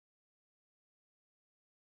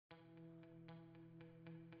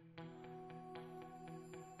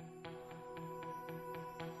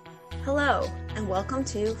Hello, and welcome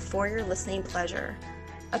to For Your Listening Pleasure,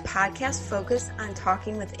 a podcast focused on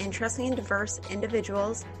talking with interesting and diverse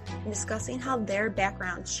individuals and discussing how their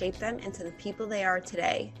backgrounds shape them into the people they are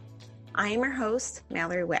today. I am your host,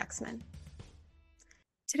 Mallory Waxman.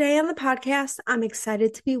 Today on the podcast, I'm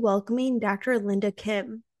excited to be welcoming Dr. Linda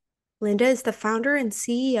Kim. Linda is the founder and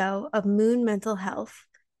CEO of Moon Mental Health,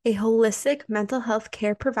 a holistic mental health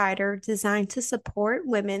care provider designed to support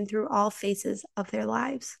women through all phases of their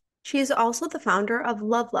lives. She is also the founder of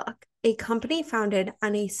LuvLuk, a company founded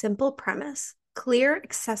on a simple premise: clear,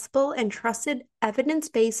 accessible, and trusted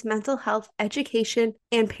evidence-based mental health education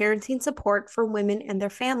and parenting support for women and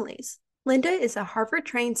their families. Linda is a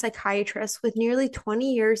Harvard-trained psychiatrist with nearly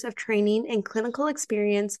 20 years of training and clinical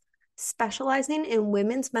experience specializing in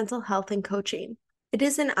women's mental health and coaching. It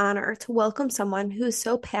is an honor to welcome someone who is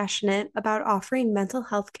so passionate about offering mental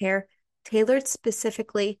health care tailored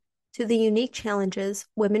specifically to the unique challenges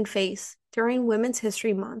women face during Women's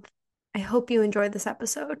History Month. I hope you enjoyed this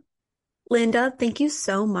episode. Linda, thank you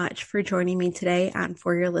so much for joining me today on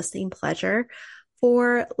For Your Listening Pleasure.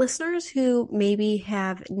 For listeners who maybe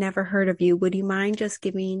have never heard of you, would you mind just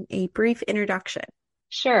giving a brief introduction?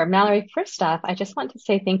 Sure. Mallory, first off, I just want to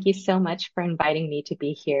say thank you so much for inviting me to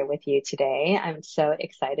be here with you today. I'm so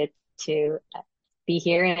excited to be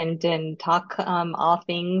here and talk all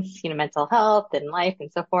things, mental health and life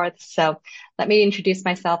and so forth. So let me introduce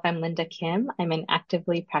myself. I'm Linda Kim. I'm an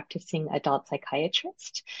actively practicing adult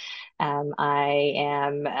psychiatrist. I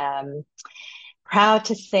am proud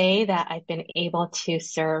to say that I've been able to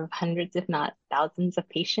serve hundreds, if not thousands of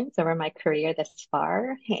patients over my career thus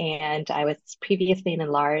far. And I was previously in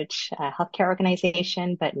a large healthcare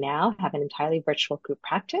organization, but now have an entirely virtual group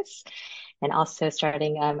practice, and also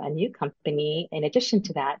starting a new company in addition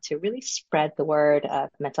to that to really spread the word of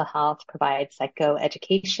mental health, provide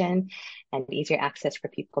psychoeducation and easier access for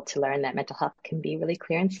people to learn that mental health can be really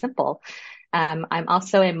clear and simple. I'm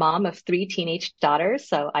also a mom of 3 teenage daughters,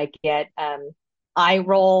 so I get eye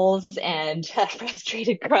rolls and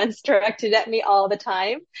frustrated grunts directed at me all the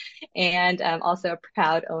time. And I'm also a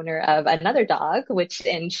proud owner of another dog,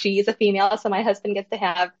 and she's a female. So my husband gets to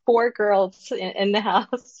have 4 girls in the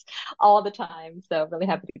house all the time. So really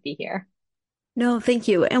happy to be here. No, thank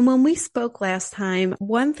you. And when we spoke last time,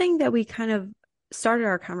 one thing that we kind of started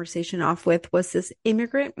our conversation off with was this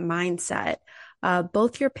immigrant mindset.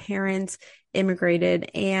 Both your parents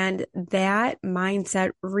immigrated, and that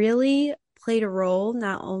mindset really played a role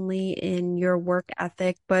not only in your work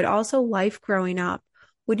ethic, but also life growing up.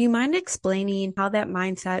 Would you mind explaining how that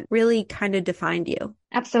mindset really kind of defined you?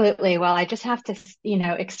 Absolutely. Well, I just have to,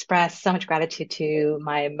 express so much gratitude to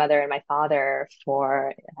my mother and my father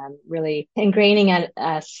for really ingraining in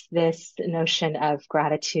us this notion of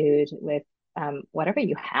gratitude with whatever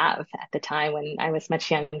you have. At the time when I was much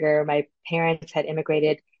younger, my parents had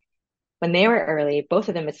immigrated when they were early, both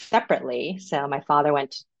of them separately. So my father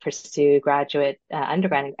went to pursue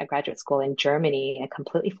undergrad and graduate school in Germany, a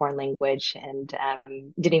completely foreign language, and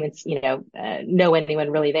didn't even, know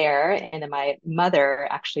anyone really there. And then my mother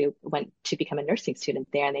actually went to become a nursing student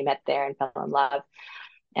there, and they met there and fell in love.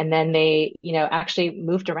 And then they, actually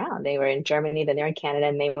moved around. They were in Germany, then they're in Canada,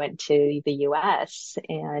 and they went to the US.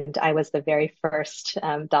 And I was the very first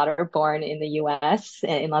daughter born in the US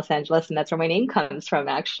in Los Angeles. And that's where my name comes from,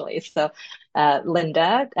 actually. So,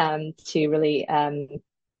 Linda, to really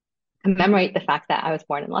commemorate the fact that I was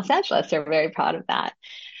born in Los Angeles. They're very proud of that.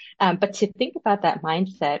 But to think about that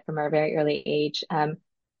mindset from a very early age,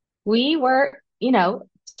 we were,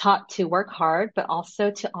 taught to work hard, but also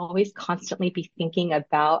to always constantly be thinking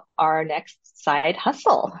about our next side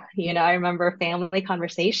hustle. I remember family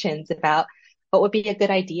conversations about what would be a good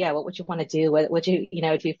idea, what would you want to do, what would you,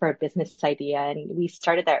 do for a business idea, and we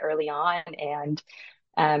started that early on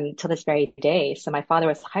and till this very day. So my father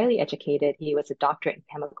was highly educated. He was a doctorate in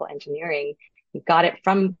chemical engineering. He got it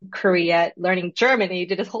from Korea, learning German. He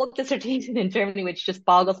did his whole dissertation in Germany, which just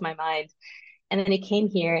boggles my mind. And then he came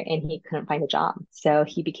here and he couldn't find a job. So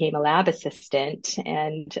he became a lab assistant,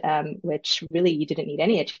 and which really you didn't need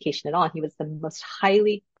any education at all. He was the most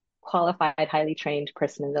highly qualified, highly trained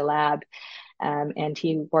person in the lab. And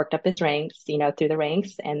he worked up his ranks, through the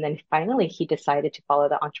ranks. And then finally he decided to follow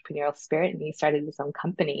the entrepreneurial spirit, and he started his own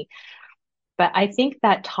company. But I think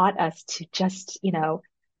that taught us to just,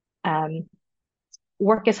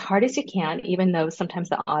 work as hard as you can, even though sometimes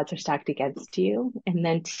the odds are stacked against you, and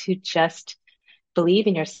then to just believe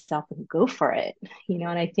in yourself and go for it, and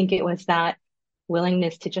I think it was that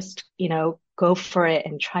willingness to just, go for it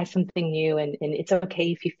and try something new, and it's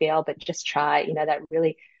okay if you fail, but just try, that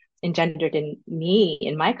really engendered in me,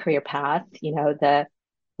 in my career path, the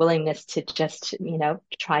willingness to just,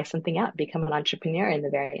 try something out, become an entrepreneur in the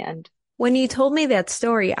very end. When you told me that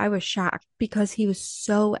story, I was shocked because he was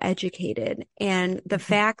so educated. And the Mhm.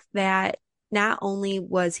 fact that not only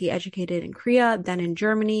was he educated in Korea, then in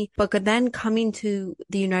Germany, but could then coming to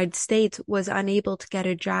the United States was unable to get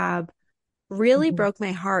a job really Mhm. broke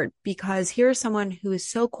my heart because here's someone who is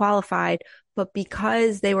so qualified, but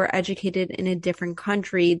because they were educated in a different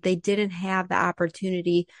country, they didn't have the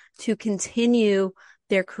opportunity to continue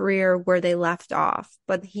their career where they left off.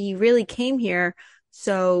 But he really came here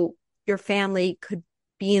so your family could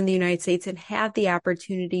be in the United States and have the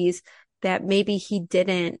opportunities that maybe he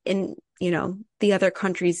didn't in, the other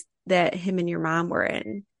countries that him and your mom were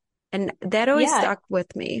in. And that always Yeah. stuck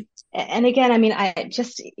with me. And again, I mean, I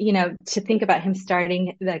just, to think about him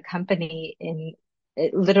starting the company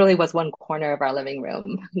it literally was one corner of our living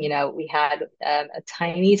room. We had a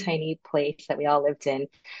tiny, tiny place that we all lived in.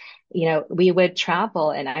 We would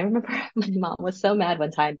travel. And I remember my mom was so mad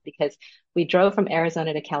one time because we drove from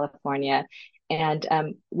Arizona to California and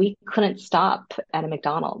we couldn't stop at a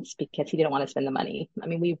McDonald's because he didn't want to spend the money. I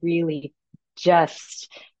mean, we really just,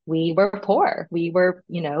 we were poor. We were,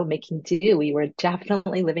 making do. We were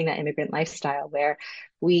definitely living that immigrant lifestyle where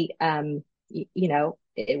we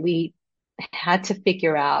had to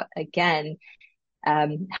figure out again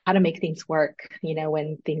how to make things work,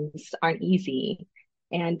 when things aren't easy.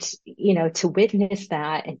 And, to witness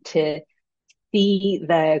that and to see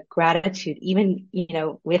the gratitude, even,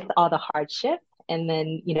 with all the hardship, and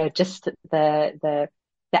then, just the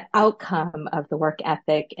outcome of the work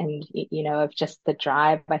ethic and, of just the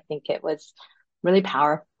drive, I think it was really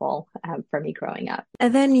powerful for me growing up.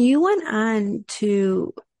 And then you went on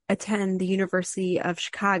to attend the University of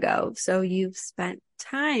Chicago. So you've spent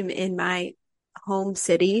time in my home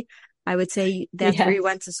city. I would say that's where you Yes.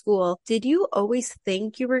 went to school. Did you always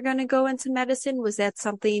think you were going to go into medicine? Was that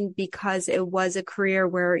something because it was a career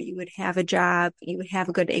where you would have a job, you would have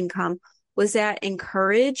a good income? Was that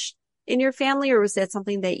encouraged in your family, or was that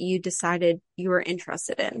something that you decided you were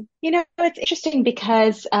interested in? It's interesting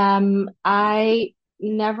because I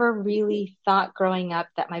never really thought growing up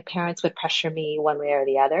that my parents would pressure me one way or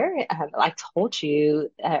the other. I told you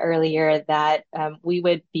earlier that we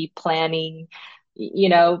would be planning,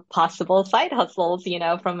 possible side hustles,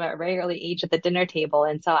 from a very early age at the dinner table.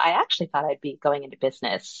 And so I actually thought I'd be going into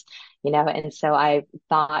business, and so I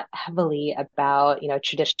thought heavily about,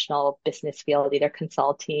 traditional business field, either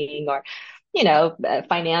consulting or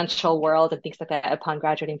financial world and things like that upon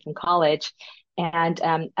graduating from college. And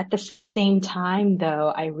at the same time, though,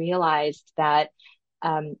 I realized that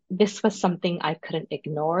this was something I couldn't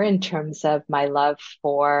ignore in terms of my love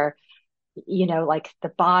for, like the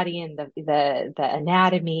body and the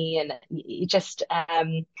anatomy and just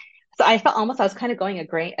so I felt almost I was kind of going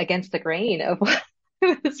against the grain of what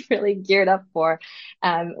I was really geared up for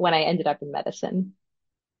when I ended up in medicine.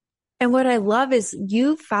 And what I love is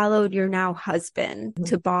you followed your now husband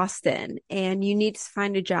to Boston and you need to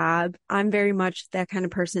find a job. I'm very much that kind of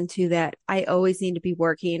person too, that I always need to be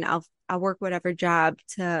working. I'll work whatever job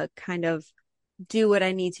to kind of do what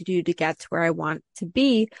I need to do to get to where I want to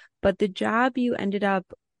be. But the job you ended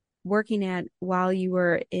up working at while you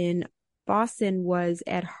were in Boston was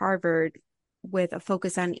at Harvard with a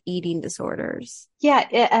focus on eating disorders.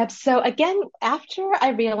 Yeah, so again, after I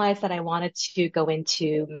realized that I wanted to go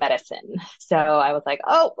into medicine, so I was like,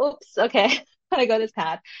 oh, oops, okay, gotta go this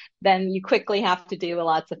path. Then you quickly have to do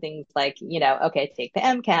lots of things like, okay, take the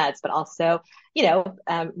MCATs, but also,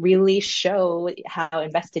 really show how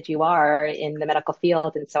invested you are in the medical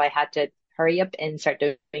field. And so I had to hurry up and start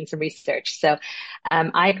doing some research. So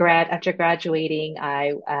after graduating,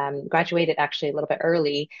 I graduated actually a little bit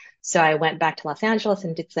early. So I went back to Los Angeles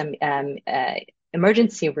and did some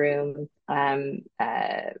emergency room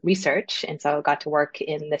research. And so I got to work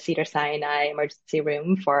in the Cedars-Sinai emergency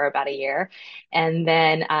room for about a year. And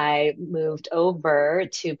then I moved over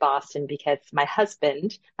to Boston because my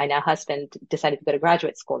now husband, decided to go to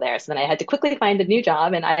graduate school there. So then I had to quickly find a new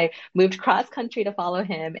job and I moved cross country to follow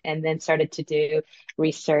him and then started to do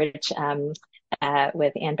research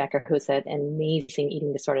with Ann Becker, who's an amazing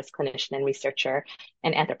eating disorders clinician and researcher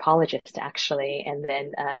and anthropologist, actually. And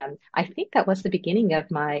then I think that was the beginning of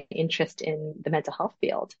my interest in the mental health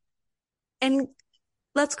field. And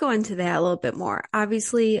let's go into that a little bit more.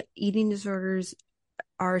 Obviously, eating disorders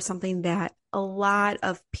are something that a lot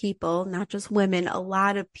of people, not just women, a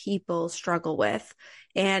lot of people struggle with.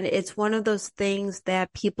 And it's one of those things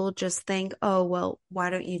that people just think, oh, well, why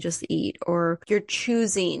don't you just eat? Or you're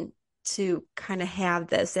choosing to kind of have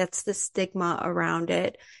this. That's the stigma around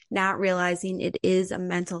it, not realizing it is a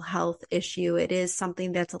mental health issue. It is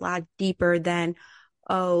something that's a lot deeper than,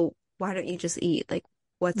 oh, why don't you just eat? Like,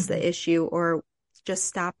 what's Mhm. the issue? Or just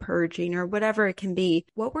stop purging or whatever it can be.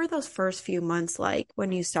 What were those first few months like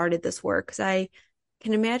when you started this work? Because I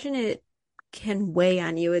can imagine it can weigh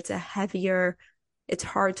on you. It's a heavier, it's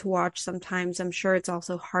hard to watch sometimes. I'm sure it's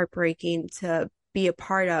also heartbreaking to be a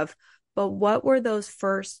part of. But what were those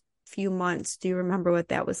first few months? Do you remember what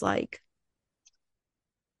that was like?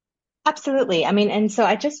 Absolutely. I mean, and so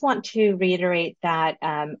I just want to reiterate that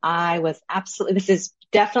I was absolutely, this is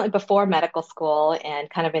definitely before medical school and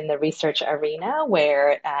kind of in the research arena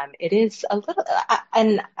where it is a little,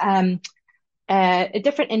 and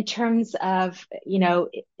different in terms of,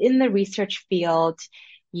 in the research field,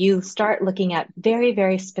 you start looking at very,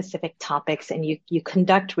 very specific topics and you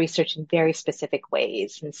conduct research in very specific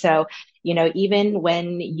ways. And so, even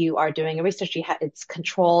when you are doing a research, it's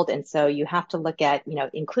controlled. And so you have to look at,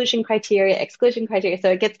 inclusion criteria, exclusion criteria.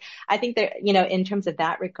 So it gets, I think there, in terms of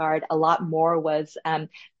that regard, a lot more was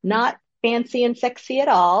not fancy and sexy at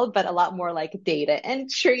all, but a lot more like data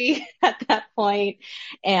entry at that point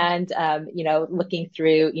and looking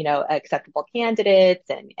through acceptable candidates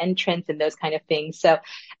and entrants and those kind of things. So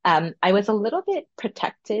I was a little bit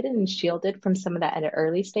protected and shielded from some of that at an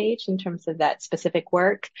early stage in terms of that specific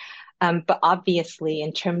work. But obviously,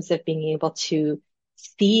 in terms of being able to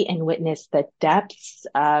see and witness the depths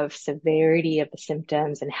of severity of the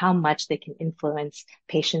symptoms and how much they can influence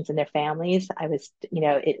patients and their families,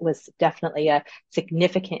 it was definitely a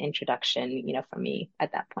significant introduction, for me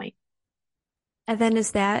at that point. And then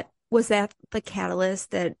was that the catalyst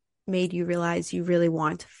that made you realize you really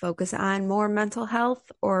want to focus on more mental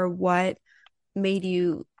health, or what made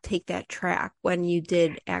you take that track when you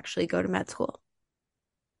did actually go to med school?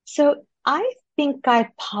 So I think I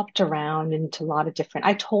popped around into a lot of different.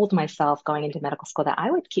 I told myself going into medical school that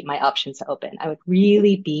I would keep my options open. I would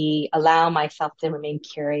really allow myself to remain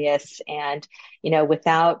curious and,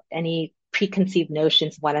 without any preconceived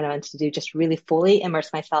notions of what I wanted to do, just really fully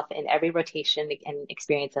immerse myself in every rotation and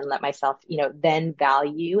experience and let myself, then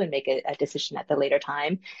value and make a decision at the later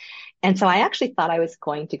time. And so I actually thought I was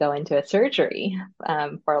going to go into a surgery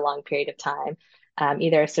for a long period of time,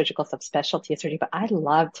 either a surgical subspecialty of surgery, but I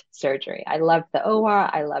loved surgery. I loved the OR.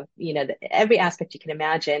 I loved, every aspect you can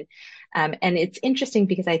imagine. And it's interesting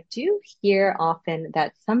because I do hear often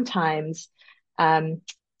that sometimes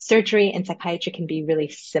surgery and psychiatry can be really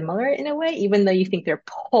similar in a way, even though you think they're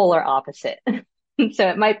polar opposite. So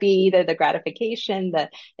it might be either the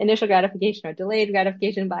initial gratification or delayed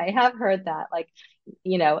gratification, but I have heard that like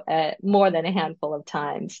more than a handful of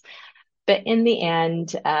times. But in the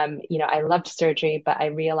end, I loved surgery, but I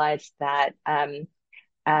realized that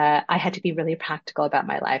I had to be really practical about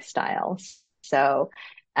my lifestyle. So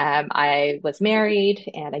I was married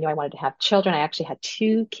and I knew I wanted to have children. I actually had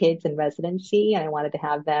two kids in residency and I wanted to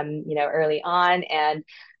have them, early on. And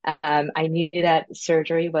I knew that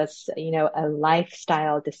surgery was, a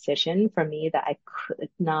lifestyle decision for me that I could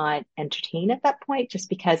not entertain at that point, just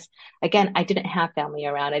because, again, I didn't have family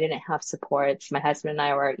around. I didn't have supports. My husband and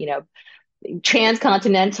I were,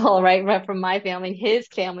 transcontinental, right? From my family, his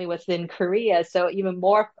family was in Korea. So even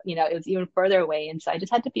more, it was even further away. And so I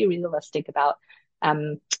just had to be realistic about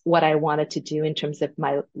what I wanted to do in terms of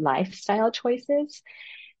my lifestyle choices.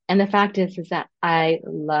 And the fact is that I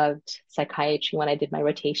loved psychiatry when I did my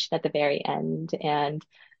rotation at the very end. And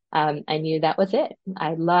I knew that was it.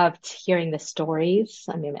 I loved hearing the stories.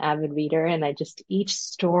 I'm an avid reader, and each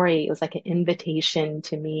story, it was like an invitation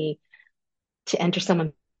to me to enter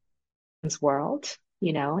someone's world,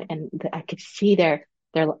 and I could see their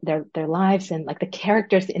lives and like the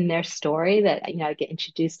characters in their story that, I get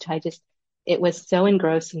introduced to. It was so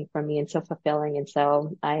engrossing for me and so fulfilling. And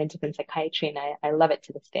so I ended up in psychiatry and I love it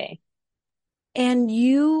to this day. And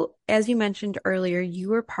you, as you mentioned earlier, you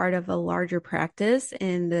were part of a larger practice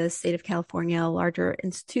in the state of California, a larger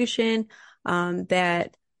institution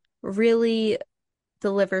that really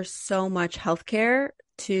delivers so much healthcare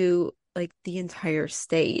to like the entire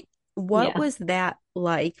state. What Yeah. was that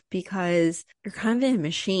like? Because you're kind of in a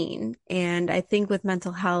machine. And I think with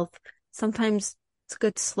mental health, sometimes it's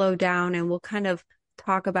good to slow down and we'll kind of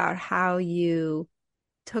talk about how you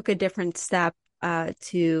took a different step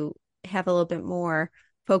to have a little bit more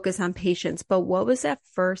focus on patients. But what was that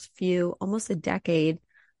first few, almost a decade,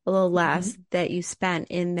 a little less, Mhm. that you spent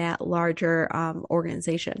in that larger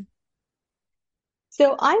organization?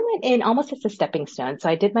 So I went in almost as a stepping stone. So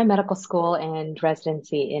I did my medical school and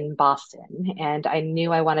residency in Boston, and I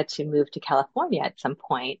knew I wanted to move to California at some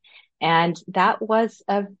point. And that was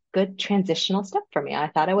a good transitional step for me. I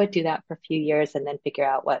thought I would do that for a few years and then figure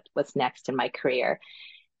out what was next in my career.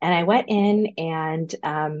 And I went in and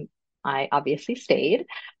I obviously stayed.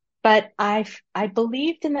 But I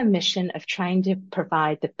believed in the mission of trying to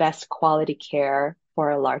provide the best quality care for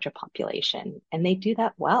a larger population, and they do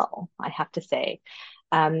that well, I have to say.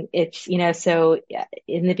 So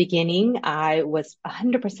in the beginning, I was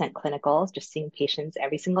 100% clinical, just seeing patients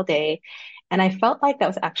every single day. And I felt like that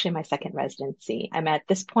was actually my second residency. I'm at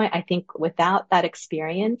this point, I think without that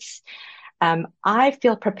experience, I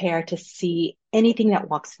feel prepared to see anything that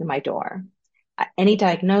walks through my door. Any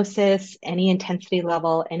diagnosis, any intensity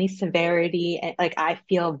level, any severity, like I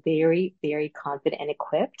feel very, very confident and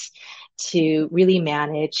equipped to really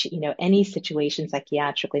manage, any situation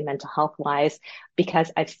psychiatrically, mental health wise,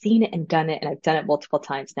 because I've seen it and I've done it multiple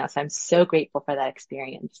times now. So I'm so grateful for that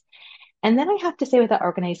experience. And then I have to say with that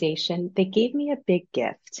organization, they gave me a big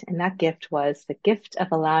gift. And that gift was the gift of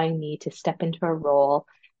allowing me to step into a role,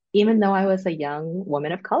 even though I was a young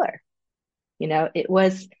woman of color.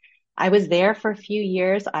 I was there for a few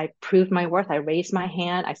years. I proved my worth. I raised my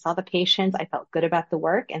hand. I saw the patients. I felt good about the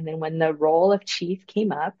work. And then when the role of chief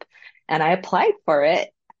came up and I applied for it,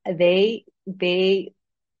 they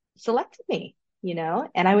selected me,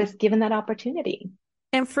 and I was given that opportunity.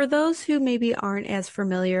 And for those who maybe aren't as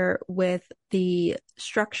familiar with the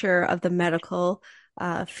structure of the medical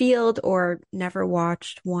field or never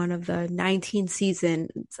watched one of the 19 seasons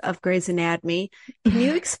of Grey's Anatomy, can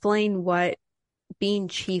you explain what being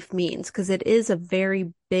chief means? Because it is a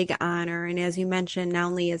very big honor. And as you mentioned, not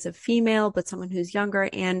only as a female, but someone who's younger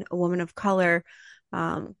and a woman of color,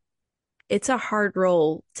 um, it's a hard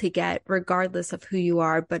role to get regardless of who you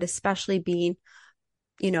are, but especially being,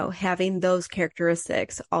 having those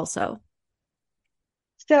characteristics also.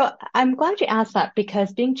 So I'm glad you asked that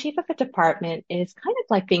because being chief of a department is kind of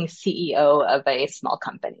like being CEO of a small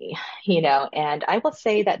company, and I will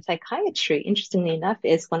say that psychiatry, interestingly enough,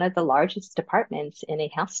 is one of the largest departments in a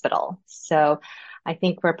hospital. So I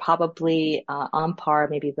think we're probably on par,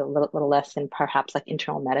 maybe a little less than perhaps like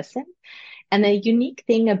internal medicine. And the unique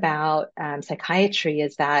thing about psychiatry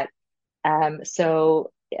is that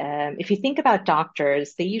if you think about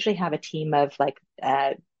doctors, they usually have a team of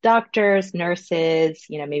doctors, nurses,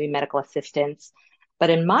 maybe medical assistants. But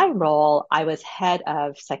in my role, I was head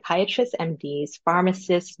of psychiatrists, MDs,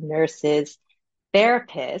 pharmacists, nurses,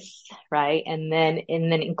 therapists, right? And then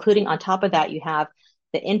including on top of that, you have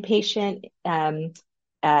the inpatient,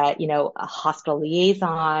 a hospital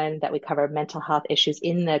liaison that we cover mental health issues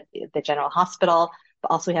in the general hospital. But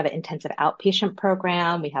also we have an intensive outpatient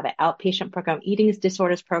program. We have an outpatient program, eating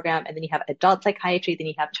disorders program, and then you have adult psychiatry, then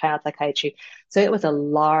you have child psychiatry. So it was a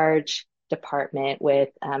large department with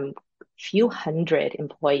few hundred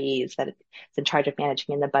employees that it's in charge of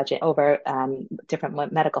managing in the budget over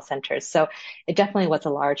different medical centers. So it definitely was a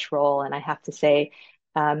large role. And I have to say,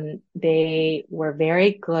 they were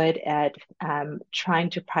very good at trying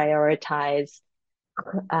to prioritize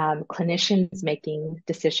clinicians making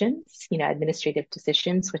decisions, administrative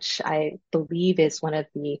decisions, which I believe is one of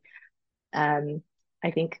the,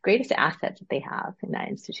 I think, greatest assets that they have in that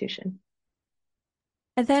institution.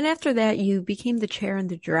 And then after that, you became the chair and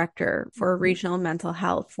the director for regional mental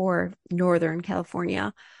health for Northern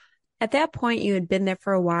California. At that point, you had been there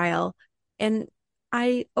for a while. And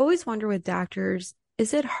I always wonder with doctors,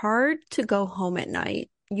 is it hard to go home at night?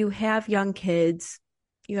 You have young kids,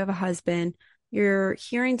 you have a husband, you're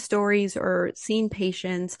hearing stories or seeing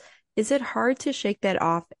patients. Is it hard to shake that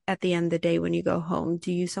off at the end of the day when you go home?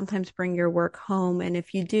 Do you sometimes bring your work home? And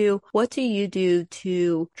if you do, what do you do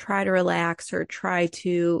to try to relax or try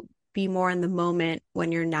to be more in the moment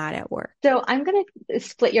when you're not at work? So I'm going to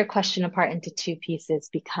split your question apart into two pieces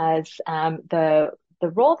because the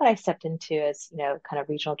role that I stepped into as kind of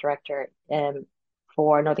regional director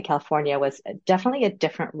for Northern California was definitely a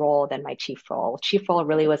different role than my chief role. Chief role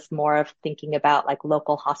really was more of thinking about like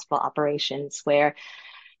local hospital operations, where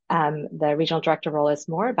the regional director role is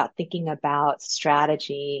more about thinking about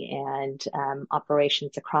strategy and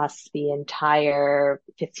operations across the entire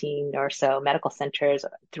 15 or so medical centers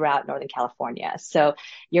throughout Northern California. So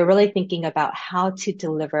you're really thinking about how to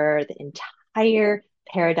deliver the entire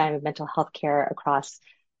paradigm of mental health care across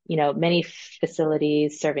many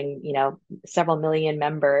facilities serving, several million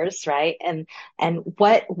members, right? And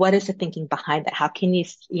what is the thinking behind that? How can you,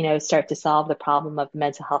 start to solve the problem of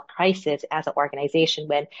mental health crisis as an organization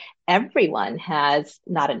when everyone has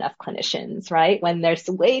not enough clinicians, right? When there's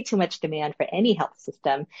way too much demand for any health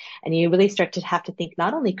system, and you really start to have to think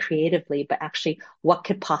not only creatively, but actually what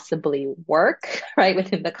could possibly work, right,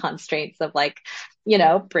 within the constraints of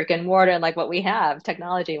brick and mortar, like what we have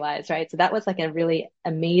technology wise, right? So that was like a really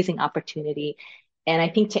amazing opportunity. And I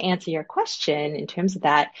think to answer your question in terms of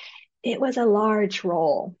that, it was a large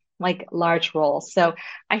role, like large roles. So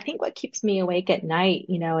I think what keeps me awake at night,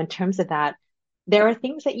 in terms of that, there are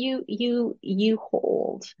things that you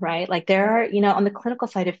hold, right? Like there are, on the clinical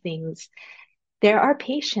side of things, there are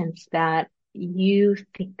patients that you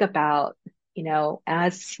think about,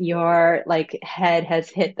 as your like head has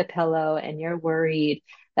hit the pillow and you're worried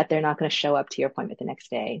that they're not going to show up to your appointment the next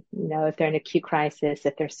day. If they're in acute crisis,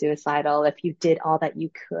 if they're suicidal, if you did all that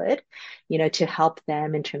you could, to help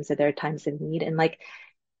them in terms of their times of need. And like,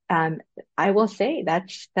 I will say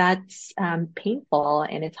that's painful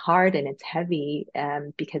and it's hard and it's heavy,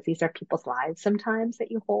 because these are people's lives sometimes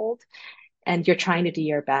that you hold and you're trying to do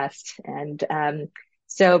your best. And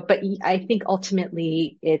but I think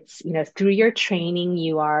ultimately it's, through your training,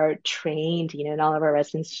 you are trained, in all of our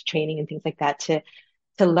residence training and things like that to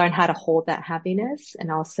learn how to hold that happiness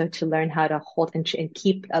and also to learn how to hold and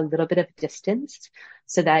keep a little bit of distance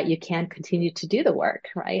so that you can continue to do the work,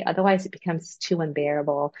 right? Otherwise, it becomes too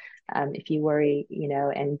unbearable, if you worry,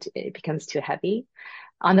 and it becomes too heavy.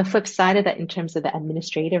 On the flip side of that, in terms of the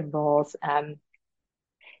administrative roles,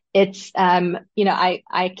 it's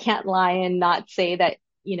I can't lie and not say that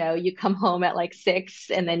you come home at like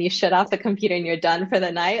 6 and then you shut off the computer and you're done for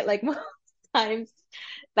the night. Like most times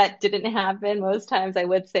that didn't happen. Most times I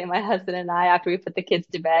would say my husband and I, after we put the kids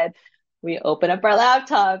to bed, we open up our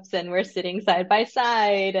laptops and we're sitting side by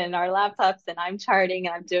side and our laptops, and I'm charting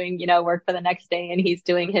and I'm doing work for the next day and he's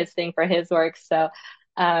doing his thing for his work. So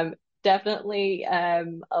definitely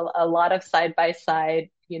a lot of side by side,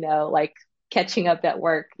 like catching up at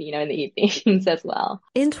work, in the evenings as well.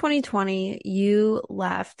 In 2020, you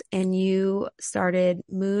left and you started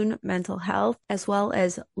Moon Mental Health as well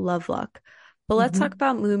as LuvLuk. But let's talk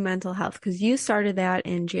about Moon Mental Health because you started that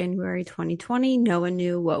in January 2020. No one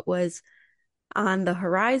knew what was on the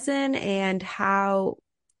horizon and how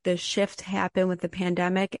the shift happened with the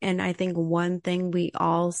pandemic. And I think one thing we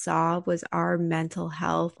all saw was our mental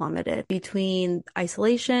health plummeted between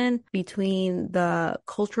isolation, between the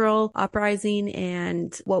cultural uprising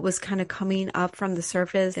and what was kind of coming up from the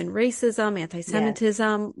surface, and racism,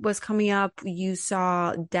 anti-Semitism was coming up. You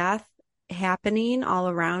saw death happening all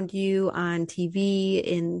around you on TV,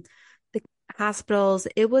 in the hospitals.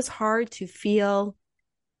 It was hard to feel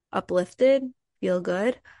uplifted, feel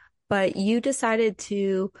good, but you decided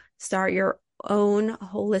to start your own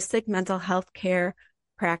holistic mental health care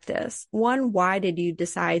practice. One, why did you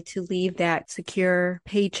decide to leave that secure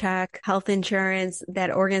paycheck, health insurance,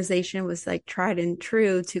 that organization was like tried and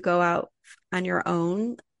true, to go out on your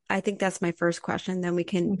own? I think that's my first question. Then we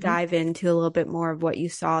can dive into a little bit more of what you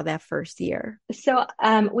saw that first year. So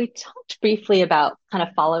we talked briefly about kind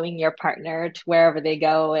of following your partner to wherever they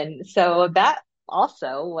go. And so that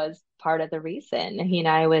also was part of the reason.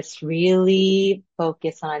 I was really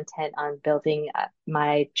focused on intent on building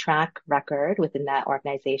my track record within that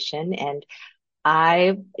organization. And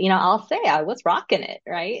I'll say I was rocking it,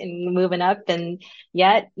 right? And moving up. And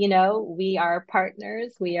yet, we are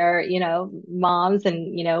partners, we are, moms.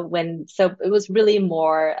 And, so it was really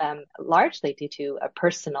more largely due to a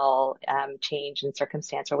personal change in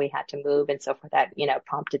circumstance where we had to move and so forth that,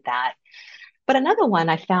 prompted that. But another one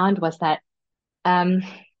I found was that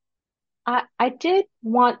I did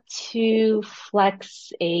want to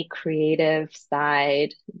flex a creative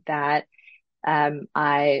side that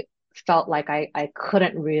I felt like I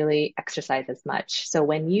couldn't really exercise as much. So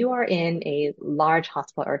when you are in a large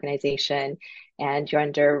hospital organization and you're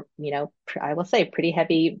under, I will say pretty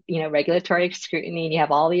heavy, regulatory scrutiny, and you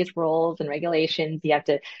have all these rules and regulations, you have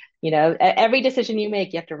to, every decision you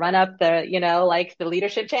make, you have to run up the, like the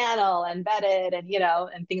leadership channel and vet it and,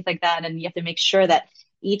 and things like that. And you have to make sure that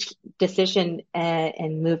each decision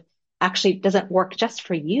and move actually doesn't work just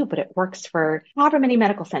for you, but it works for however many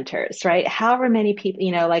medical centers, right? However many people,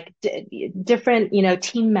 like different,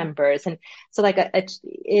 team members. And so like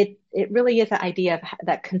it really is the idea of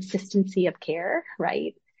that consistency of care,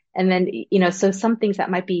 right? And then, so some things that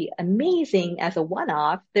might be amazing as a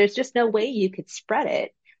one-off, there's just no way you could spread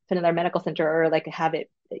it to another medical center or like have it,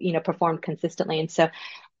 performed consistently. And so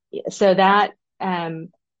that,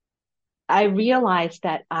 I realized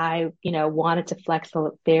that I, wanted to flex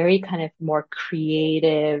a very kind of more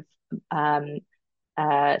creative side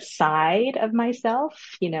of myself,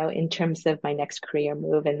 in terms of my next career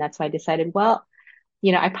move. And that's why I decided, well,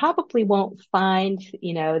 I probably won't find,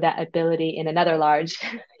 that ability in another large,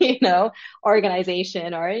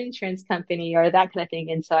 organization or an insurance company or that kind of thing.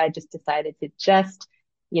 And so I just decided to just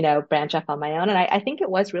branch off on my own. And I think it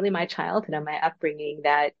was really my childhood and my upbringing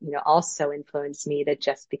that, also influenced me to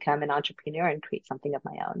just become an entrepreneur and create something of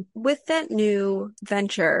my own. With that new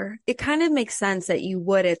venture, it kind of makes sense that you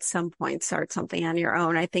would at some point start something on your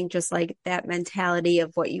own. I think just like that mentality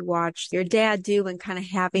of what you watched your dad do and kind of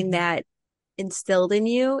having Mhm. that instilled in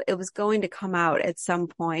you, it was going to come out at some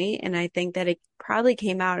point. And I think that it probably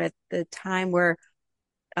came out at the time where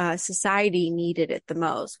society needed it the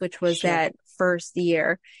most, which was Sure. that first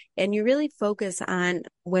year. And you really focus on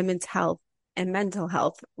women's health and mental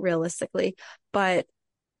health realistically. But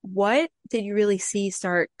what did you really see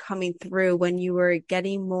start coming through when you were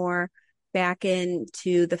getting more back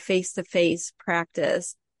into the face-to-face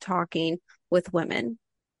practice, talking with women?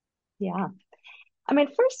 Yeah. I mean,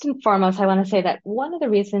 first and foremost, I want to say that one of the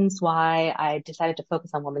reasons why I decided to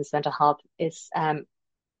focus on women's mental health is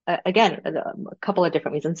again, a couple of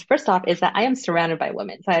different reasons. First off, is that I am surrounded by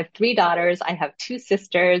women. So I have three daughters. I have two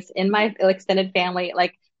sisters in my extended family.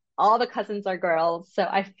 Like all the cousins are girls. So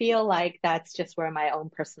I feel like that's just where my own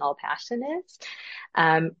personal passion is.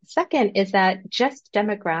 Second is that just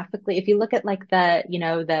demographically, if you look at like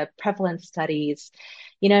the prevalence studies,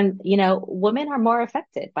 women are more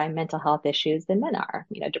affected by mental health issues than men are,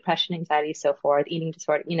 depression, anxiety, so forth, eating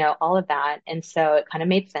disorder, all of that. And so it kind of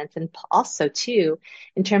made sense. And also too,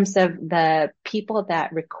 in terms of the people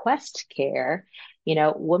that request care,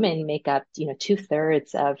 women make up,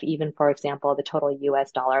 2/3 of even, for example, the total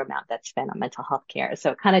US dollar amount that's spent on mental health care.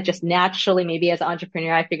 So kind of just naturally, maybe as an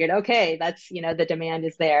entrepreneur, I figured, okay, that's, the demand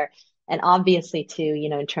is there. And obviously too,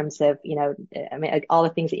 in terms of, I mean, like, all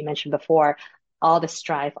the things that you mentioned before, all the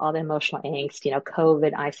strife, all the emotional angst,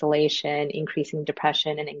 COVID, isolation, increasing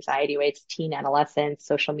depression and anxiety rates, teen adolescents,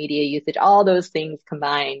 social media usage, all those things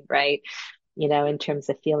combined, right? In terms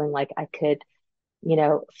of feeling like I could,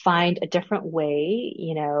 find a different way,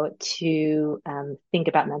 to think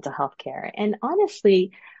about mental health care. And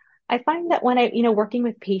honestly, I find that when working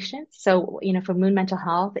with patients, so, for Moon Mental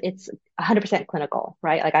Health, it's 100% clinical,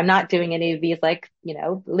 right? Like I'm not doing any of these like,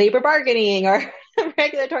 labor bargaining or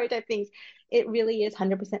regulatory type things. It really is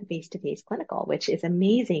 100% face-to-face clinical, which is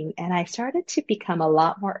amazing. And I started to become a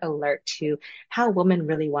lot more alert to how women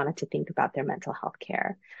really wanted to think about their mental health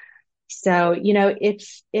care. So,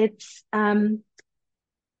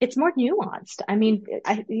 it's more nuanced. I mean,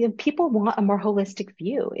 people want a more holistic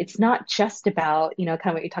view. It's not just about, kind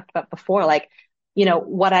of what you talked about before, like,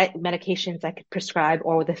 what medications I could prescribe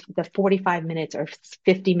or the 45 minutes or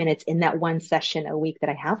 50 minutes in that one session a week that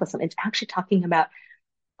I have with them. It's actually talking about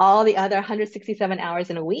all the other 167 hours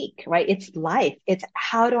in a week, right? It's life. It's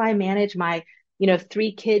how do I manage my,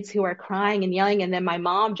 three kids who are crying and yelling, and then my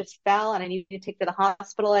mom just fell and I need to take her to the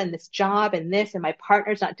hospital, and this job and this, and my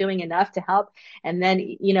partner's not doing enough to help. And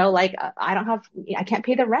then, like I can't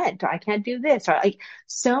pay the rent, or I can't do this, or like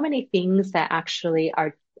so many things that actually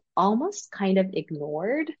are almost kind of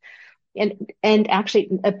ignored. And actually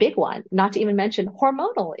a big one, not to even mention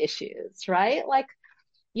hormonal issues, right? Like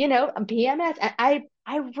PMS.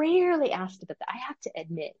 I rarely asked about that. I have to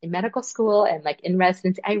admit, in medical school and like in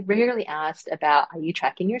residency, I rarely asked about, are you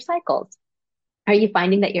tracking your cycles? Are you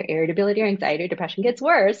finding that your irritability or anxiety or depression gets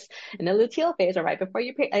worse in the luteal phase or right before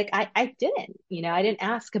you like I didn't, I didn't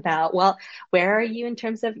ask about, well, where are you in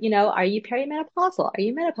terms of, are you perimenopausal? Are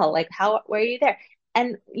you menopausal? Like where are you there?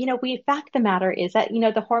 And, fact the matter is that,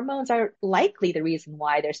 the hormones are likely the reason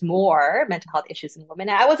why there's more mental health issues in women.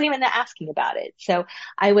 I wasn't even asking about it. So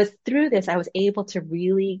I was through this, I was able to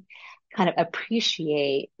really kind of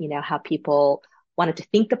appreciate, how people wanted to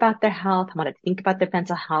think about their health, wanted to think about their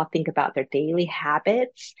mental health, think about their daily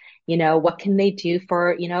habits, what can they do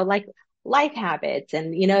for, like life habits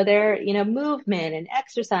and, their, movement and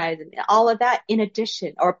exercise and all of that in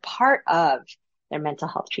addition or part of their mental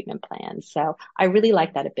health treatment plans. So I really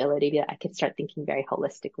like that ability that I could start thinking very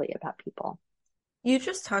holistically about people. You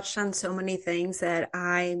just touched on so many things that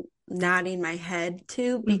I'm nodding my head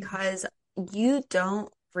to Mm-hmm. because you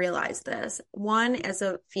don't realize this. One, as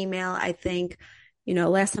a female, I think,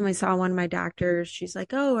 last time I saw one of my doctors, she's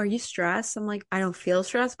like, "Oh, are you stressed?" I'm like, "I don't feel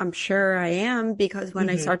stressed. I'm sure I am because when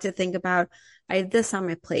I Mm-hmm. start to think about, I have this on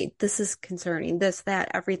my plate, this is concerning, this,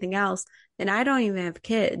 that, everything else, and I don't even have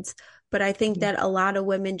kids. But I think that a lot of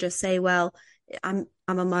women just say, well, I'm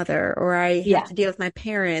a mother or I have Yeah, to deal with my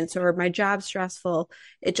parents or my job's stressful.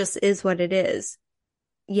 It just is what it is.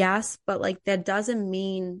 Yes, but like that doesn't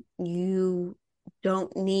mean you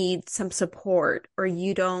don't need some support or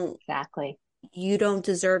exactly. you don't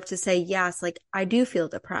deserve to say yes, like I do feel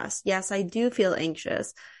depressed. Yes, I do feel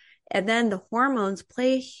anxious. And then the hormones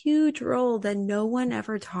play a huge role that no one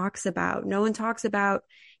ever talks about. No one talks about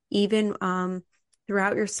even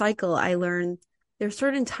throughout your cycle. I learned there's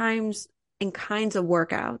certain times and kinds of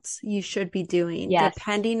workouts you should be doing, Yes.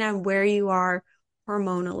 depending on where you are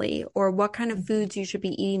hormonally or what kind of Mhm. foods you should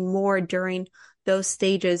be eating more during those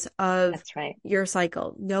stages of That's right. your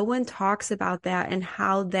cycle. No one talks about that and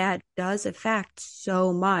how that does affect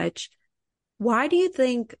so much. Why do you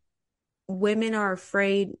think women are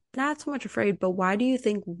afraid, not so much afraid, but why do you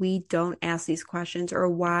think we don't ask these questions, or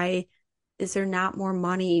why is there not more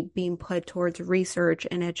money being put towards research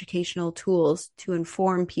and educational tools to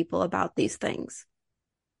inform people about these things?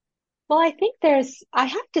 Well, I think I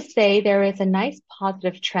have to say, there is a nice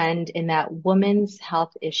positive trend in that women's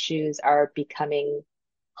health issues are becoming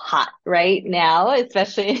hot right now,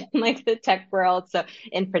 especially in like the tech world. So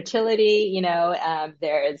infertility,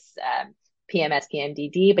 there's PMS,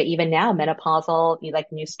 PMDD, but even now menopausal,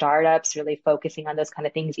 like new startups really focusing on those kind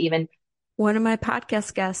of things. Even One of my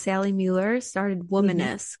podcast guests, Sally Mueller, started hmm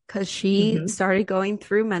Womaness because she hmm started going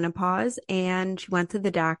through menopause and she went to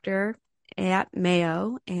the doctor at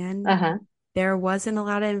Mayo and uh-huh, there wasn't a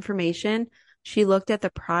lot of information. She looked at the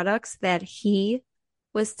products that he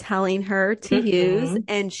was telling her to use hmm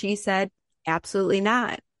and she said, absolutely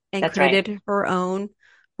not, and that's right. created her own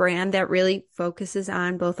brand that really focuses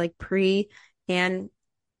on both like pre and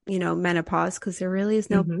menopause because there really is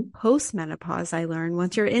no hmm post-menopause, I learned.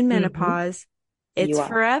 Once you're in hmm menopause, it's You are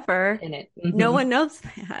forever. in it. No one knows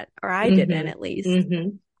that, or I didn't hmm at least. hmm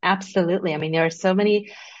Absolutely. I mean, there are so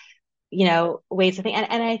many, ways to think.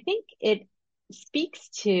 And I think it speaks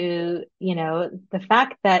to, the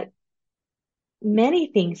fact that many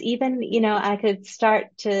things, even, I could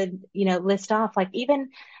start to, list off like even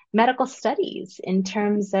medical studies in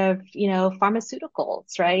terms of,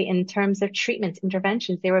 pharmaceuticals, right? In terms of treatments,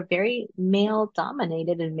 interventions, they were very male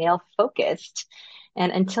dominated and male focused.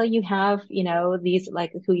 And until you have, these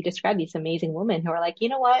like who you describe, these amazing women who are like, you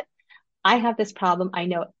know what? I have this problem. I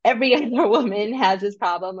know every other woman has this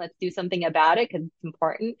problem. Let's do something about it because it's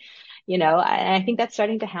important. I think that's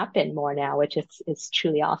starting to happen more now, which is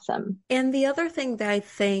truly awesome. And the other thing that I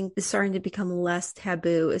think is starting to become less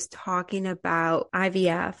taboo is talking about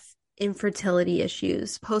IVF, infertility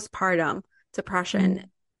issues, postpartum depression. Mm,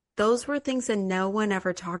 Those were things that no one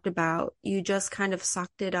ever talked about. You just kind of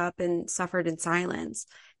sucked it up and suffered in silence.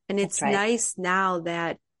 And that's it's right. nice now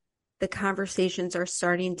that the conversations are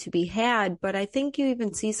starting to be had. But I think you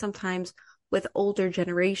even see sometimes with older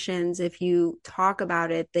generations, if you talk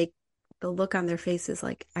about it, the look on their faces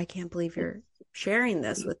like, I can't believe It's, you're sharing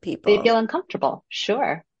this with they people. feel uncomfortable.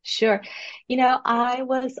 Sure, sure. I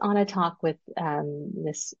was on a talk with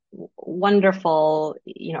this wonderful,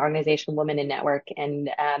 organization, Women in Network, and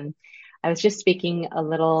I was just speaking a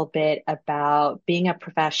little bit about being a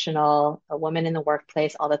professional, a woman in the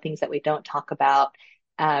workplace, all the things that we don't talk about,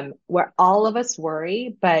 where all of us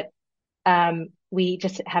worry, but we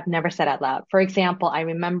just have never said out loud. For example, I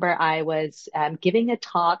remember I was giving a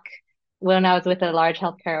talk when I was with a large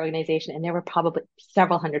healthcare organization, and there were probably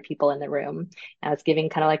several hundred people in the room. I was giving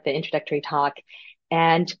kind of like the introductory talk,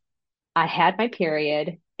 and I had my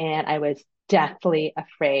period, and I was deathly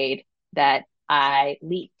afraid that I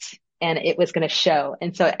leaked and it was going to show.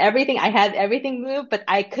 And so I had everything moved, but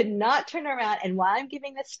I could not turn around. And while I'm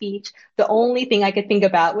giving the speech, the only thing I could think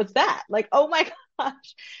about was that, like, oh my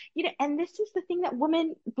gosh, and this is the thing that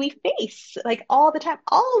women we face like all the time.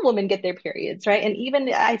 All women get their periods, right? And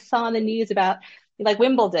even I saw on the news about like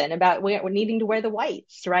Wimbledon about needing to wear the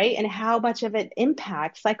whites, right? And how much of it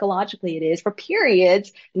impacts psychologically it is for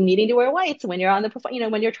periods needing to wear whites when you're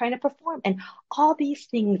when you're trying to perform and all these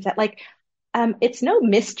things that like it's no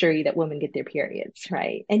mystery that women get their periods,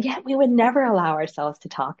 right? And yet we would never allow ourselves to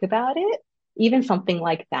talk about it, even something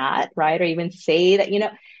like that, right? Or even say that,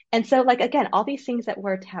 and so like again, all these things that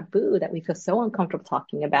were taboo that we feel so uncomfortable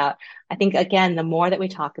talking about, I think again, the more that we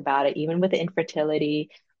talk about it, even with the infertility,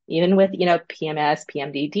 even with, PMS,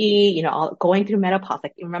 PMDD, all going through menopause,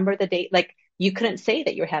 like remember the date, like you couldn't say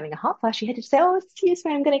that you were having a hot flash. You had to say, oh, excuse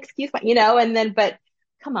me, I'm going to excuse my, and then, but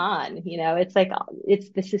come on, it's like,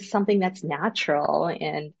 this is something that's natural.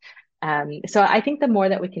 And so I think the more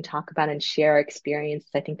that we can talk about and share experience,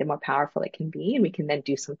 I think the more powerful it can be, and we can then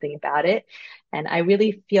do something about it. And I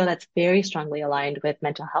really feel that's very strongly aligned with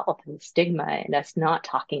mental health and stigma and us not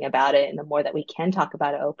talking about it. And the more that we can talk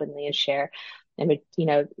about it openly and share and,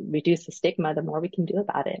 reduce the stigma, the more we can do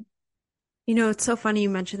about it. It's so funny you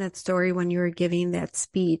mentioned that story when you were giving that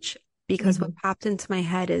speech because what hmm popped into my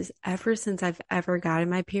head is ever since I've ever gotten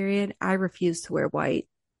my period, I refuse to wear white.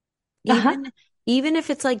 Uh-huh. Even if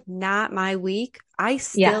it's like not my week, I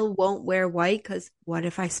Yeah, still won't wear white because what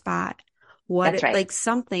if I spot? What that's if, right. like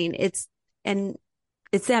something? And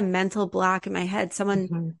it's that mental block in my head. Someone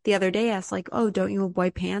hmm the other day asked like, "Oh, don't you have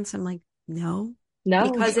white pants?" I'm like, "No."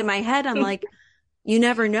 No. because in my head, I'm like, you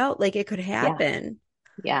never know, like it could Yeah. happen.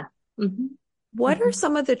 Yeah. Hmm. What are Hmm.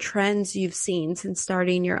 some of the trends you've seen since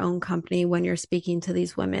starting your own company when you're speaking to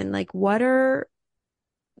these women? Like, what are,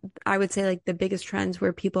 I would say, like the biggest trends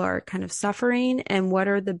where people are kind of suffering, and what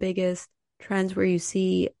are the biggest trends where you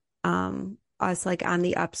see us like on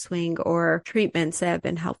the upswing or treatments that have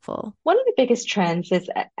been helpful? One of the biggest trends is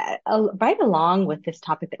right along with this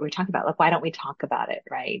topic that we're talking about, like, why don't we talk about it,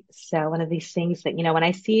 right? So one of these things that, when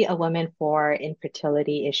I see a woman for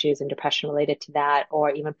infertility issues and depression related to that,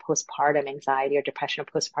 or even postpartum anxiety or depression or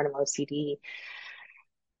postpartum OCD,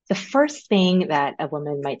 the first thing that a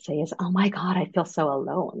woman might say is, "Oh my God, I feel so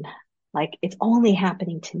alone. Like it's only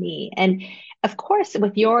happening to me." And of course,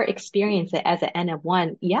 with your experience as an N of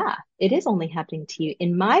one, yeah, it is only happening to you.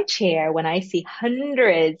 In my chair, when I see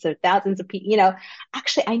hundreds of thousands of people,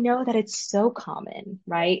 actually, I know that it's so common,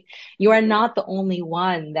 right? You are not the only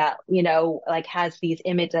one that, like has these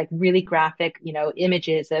like really graphic,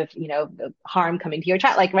 images of, harm coming to your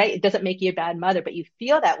child. Like, right? It doesn't make you a bad mother, but you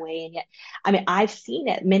feel that way. And yet, I mean, I've seen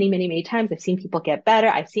it many, many, many times. I've seen people get better.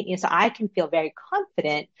 I've seen, so I can feel very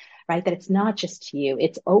confident, right? That it's not just you.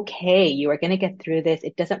 It's okay. You are going to get through this.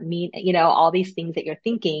 It doesn't mean, all these things that you're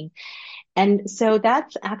thinking. And so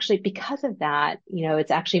that's actually because of that,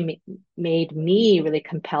 it's actually made me really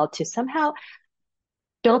compelled to somehow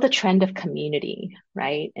build a trend of community,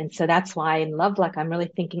 right? And so that's why in LuvLuk, I'm really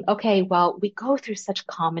thinking, okay, well, we go through such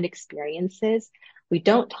common experiences. We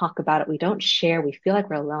don't talk about it. We don't share. We feel like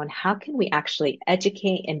we're alone. How can we actually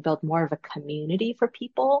educate and build more of a community for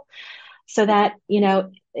people so that,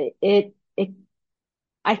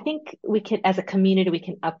 I think we can, as a community, we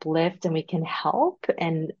can uplift and we can help.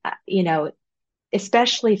 And,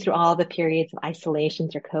 especially through all the periods of isolation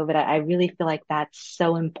through COVID, I really feel like that's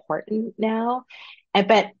so important now.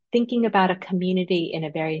 But thinking about a community in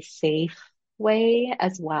a very safe way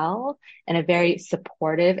as well, and a very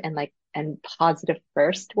supportive and positive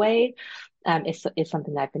first way, is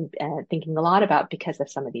something that I've been thinking a lot about because of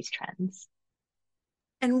some of these trends.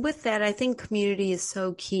 And with that, I think community is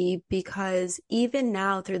so key because even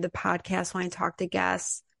now through the podcast, when I talk to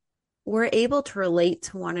guests, we're able to relate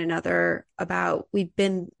to one another about we've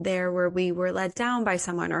been there where we were let down by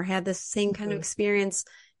someone or had the same kind of Mhm. experience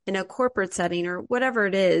in a corporate setting or whatever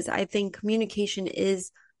it is. I think communication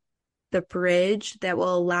is the bridge that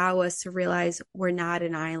will allow us to realize we're not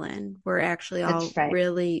an island. We're actually all That's right.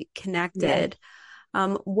 really Yes. connected.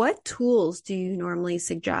 What tools do you normally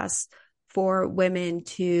suggest for women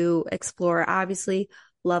to explore? Obviously,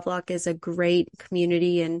 LuvLuk is a great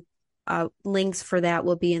community, and links for that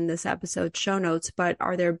will be in this episode show notes. But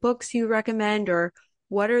are there books you recommend, or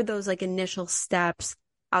what are those like initial steps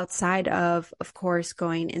outside of course,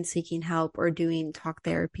 going and seeking help or doing talk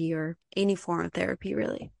therapy or any form of therapy,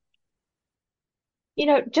 really?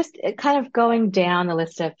 Just kind of going down the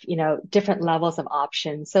list of, different levels of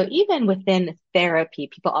options. So even within therapy,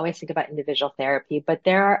 people always think about individual therapy, but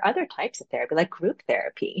there are other types of therapy, like group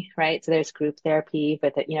therapy, right? So there's group therapy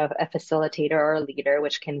with a facilitator or a leader,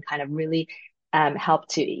 which can kind of really help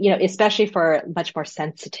to, especially for much more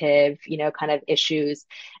sensitive, kind of issues,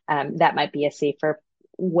 that might be a safer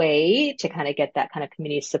way to kind of get that kind of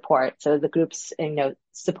community support. So the groups,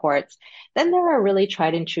 supports. Then there are really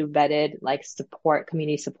tried and true vetted like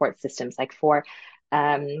community support systems, like for,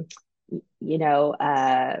 um,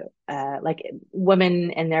 like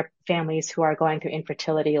women and their families who are going through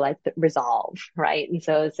infertility, like the Resolve, right? And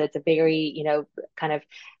so it's a very, kind of,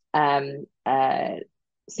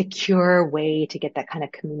 secure way to get that kind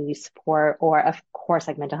of community support, or of course,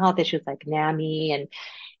 like mental health issues like NAMI and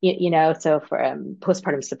so for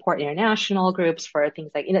postpartum support international groups for things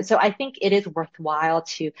like, so I think it is worthwhile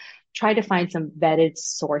to try to find some vetted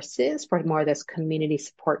sources for more of those community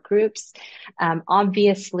support groups.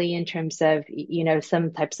 Obviously, in terms of,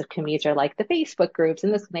 some types of communities are like the Facebook groups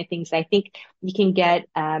and those kind of things. I think you can get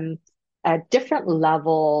different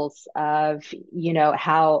levels of,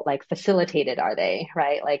 how like facilitated are they,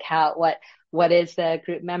 right? Like what is the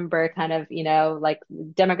group member kind of, like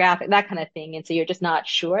demographic, that kind of thing. And so you're just not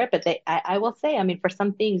sure, but I will say, I mean, for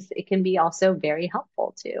some things, it can be also very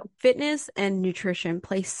helpful too. Fitness and nutrition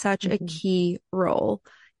play such a Mhm. key role.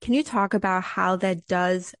 Can you talk about how that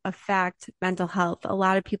does affect mental health? A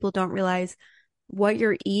lot of people don't realize what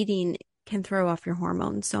you're eating can throw off your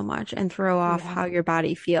hormones so much and throw off Yeah. how your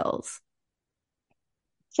body feels.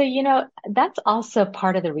 So, that's also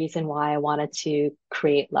part of the reason why I wanted to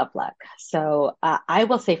create LuvLuk. So, I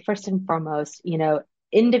will say first and foremost,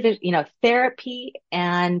 individual, therapy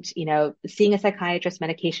and, seeing a psychiatrist,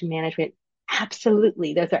 medication management,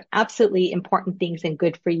 absolutely. Those are absolutely important things and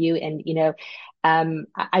good for you. And,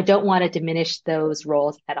 I don't want to diminish those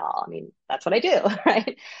roles at all. I mean, that's what I do,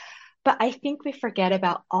 right? But I think we forget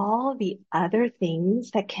about all the other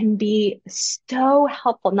things that can be so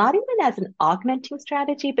helpful, not even as an augmenting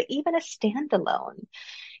strategy, but even a standalone,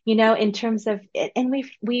 in terms of it. And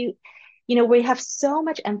we have so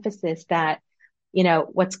much emphasis that,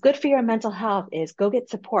 what's good for your mental health is go get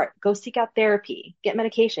support, go seek out therapy, get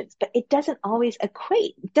medications, but it doesn't always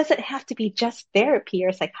equate. It doesn't have to be just therapy or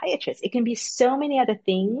a psychiatrist. It can be so many other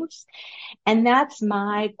things. And that's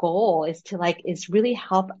my goal is really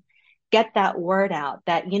help get that word out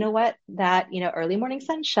that, early morning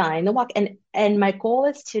sunshine, the walk. And my goal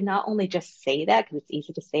is to not only just say that because it's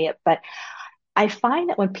easy to say it, but I find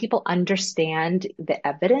that when people understand the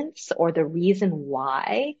evidence or the reason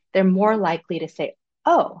why, they're more likely to say,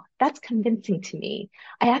 oh, that's convincing to me.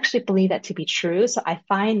 I actually believe that to be true. So I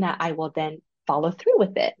find that I will then follow through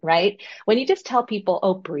with it, right? When you just tell people,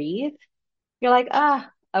 oh, breathe, you're like,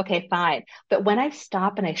 okay, fine. But when I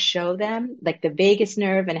stop and I show them like the vagus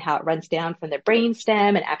nerve and how it runs down from the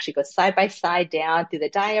brainstem and actually goes side by side down through the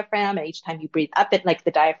diaphragm, and each time you breathe up it, like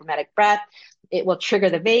the diaphragmatic breath, it will trigger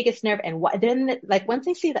the vagus nerve. And then, like, once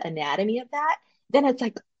they see the anatomy of that, then it's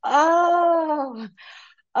like, oh,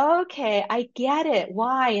 okay, I get it.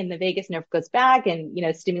 Why? And the vagus nerve goes back and,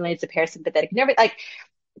 stimulates the parasympathetic nerve. Like,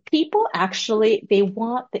 people actually, they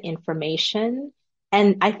want the information.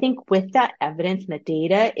 And I think with that evidence and the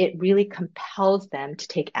data, it really compels them to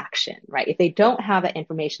take action, right? If they don't have that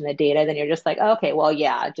information, the data, then you're just like, oh, okay, well,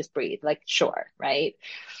 yeah, just breathe, like, sure, right?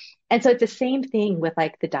 And so it's the same thing with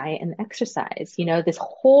like the diet and the exercise, this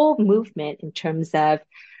whole movement in terms of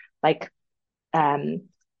like um,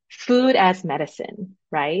 food as medicine,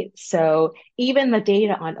 right? So even the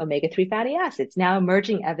data on omega-3 fatty acids, now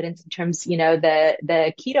emerging evidence in terms,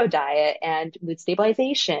 the keto diet and mood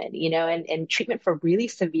stabilization, and treatment for really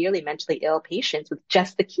severely mentally ill patients with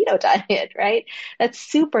just the keto diet, right? That's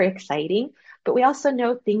super exciting. But we also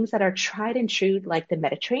know things that are tried and true, like the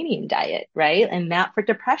Mediterranean diet, right? And that for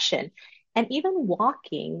depression. And even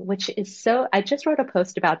walking, which is I just wrote a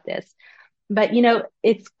post about this, but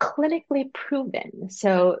it's clinically proven.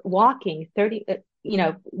 So walking 30,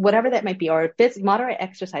 whatever that might be, or moderate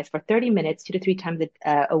exercise for 30 minutes, 2 to 3 times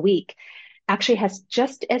a week, actually has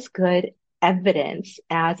just as good evidence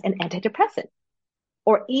as an antidepressant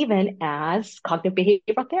or even as cognitive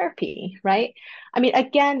behavioral therapy, right? I mean,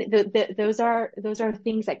 again, those are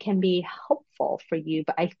things that can be helpful for you.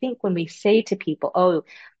 But I think when we say to people, oh,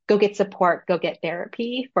 go get support, go get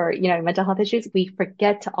therapy for, mental health issues, we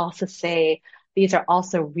forget to also say these are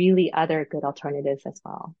also really other good alternatives as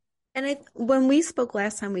well. And when we spoke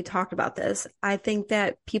last time, we talked about this. I think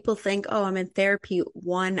that people think, oh, I'm in therapy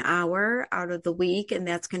 1 hour out of the week, and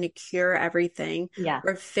that's going to cure everything Yeah.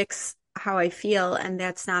 or fix how I feel. And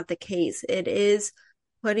that's not the case. It is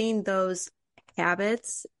putting those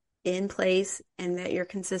habits in place and that you're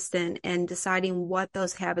consistent and deciding what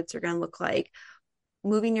those habits are going to look like.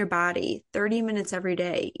 Moving your body 30 minutes every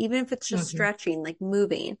day, even if it's just Mm-hmm. stretching, like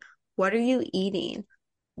moving. What are you eating?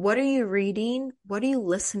 What are you reading? What are you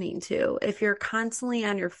listening to? If you're constantly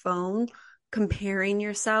on your phone comparing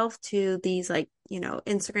yourself to these like,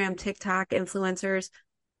 Instagram, TikTok influencers,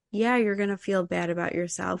 yeah, you're going to feel bad about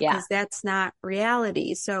yourself Yeah, because that's not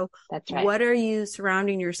reality. So, that's right. what are you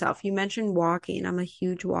surrounding yourself? You mentioned walking. I'm a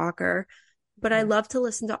huge walker, but I love to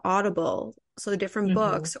listen to Audible. So, different Mm-hmm.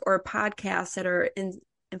 books or podcasts that are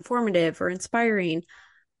informative or inspiring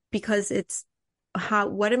because it's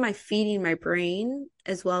what am I feeding my brain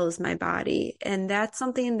as well as my body? And that's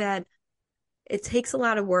something that it takes a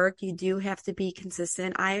lot of work. You do have to be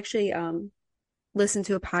consistent. I actually listened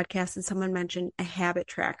to a podcast and someone mentioned a habit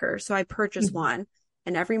tracker. So I purchased Mm-hmm. one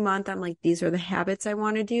and every month I'm like, these are the habits I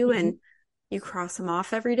want to do. Mm-hmm. And you cross them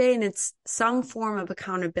off every day and it's some form of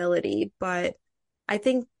accountability. But I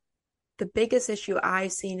think the biggest issue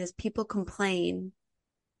I've seen is people complain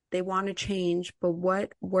they want to change, but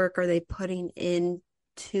what work are they putting in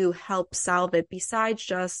to help solve it besides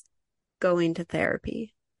just going to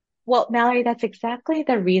therapy? Well, Mallory, that's exactly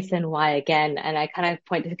the reason why, again, and I kind of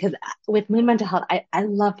point to because with Moon Mental Health, I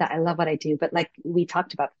love that. I love what I do. But like we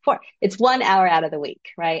talked about before, it's 1 hour out of the week,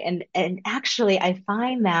 right? And actually I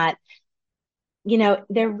find that,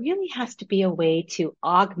 there really has to be a way to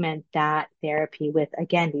augment that therapy with,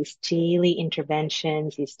 again, these daily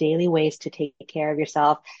interventions, these daily ways to take care of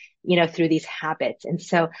yourself, through these habits. And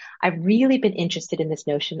so I've really been interested in this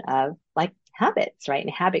notion of like habits, right?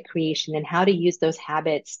 And habit creation and how to use those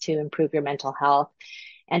habits to improve your mental health.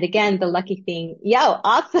 And again, the lucky thing, yeah,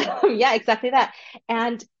 awesome. Yeah, exactly that.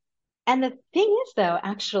 And the thing is though,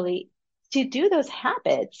 actually, to do those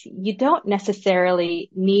habits, you don't necessarily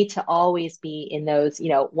need to always be in those,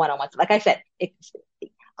 one-on-ones. Like I said,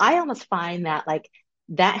 I almost find that like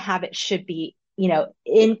that habit should be,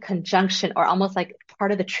 in conjunction or almost like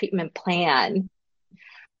part of the treatment plan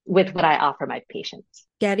with what I offer my patients.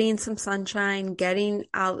 Getting some sunshine, getting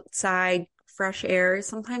outside, fresh air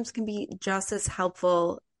sometimes can be just as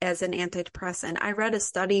helpful as an antidepressant. I read a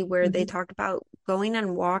study where they Mhm. talked about going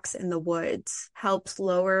on walks in the woods helps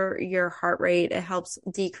lower your heart rate. It helps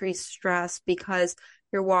decrease stress because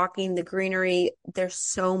you're walking the greenery. There's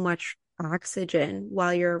so much oxygen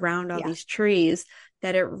while you're around all Yeah. these trees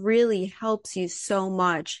that it really helps you so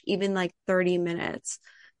much, even like 30 minutes.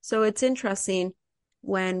 So it's interesting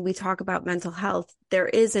when we talk about mental health, there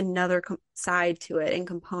is another side to it and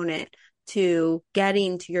component to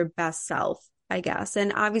getting to your best self, I guess.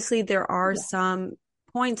 And obviously, there are Yeah. some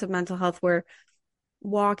points of mental health where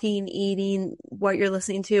walking, eating, what you're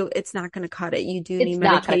listening to, it's not going to cut it. You do need It's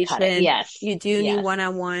not going to cut it. medication, Yes. you do need Yes.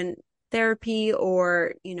 one-on-one therapy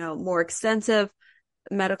or, more extensive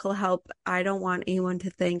medical help. I don't want anyone to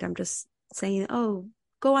think I'm just saying, oh,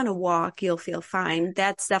 go on a walk, you'll feel fine.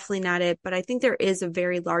 That's definitely not it. But I think there is a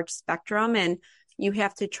very large spectrum, and you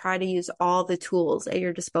have to try to use all the tools at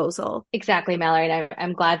your disposal. Exactly, Mallory. And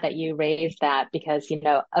I'm glad that you raised that because,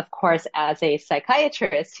 of course, as a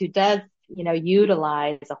psychiatrist who does,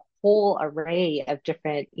 utilize a whole array of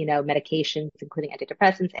different, medications, including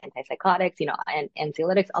antidepressants, antipsychotics, and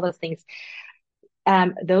anxiolytics, all those things,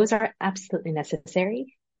 those are absolutely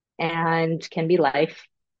necessary and can be life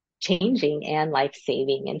changing and life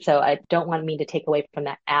saving. And so I don't want me to take away from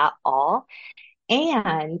that at all.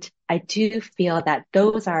 And I do feel that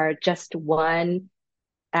those are just some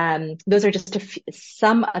of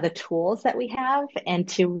the tools that we have, and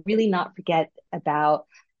to really not forget about,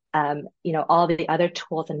 all the other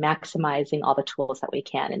tools and maximizing all the tools that we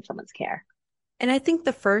can in someone's care. And I think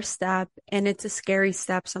the first step, and it's a scary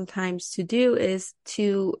step sometimes to do, is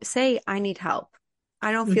to say, I need help.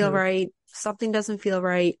 I don't feel Hmm. right. Something doesn't feel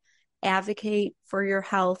right. Advocate for your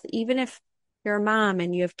health, even if you're a mom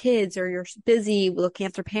and you have kids or you're busy looking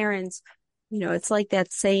after parents. It's like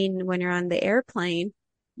that saying when you're on the airplane,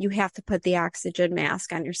 you have to put the oxygen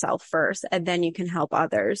mask on yourself first, and then you can help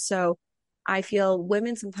others. So I feel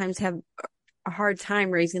women sometimes have a hard time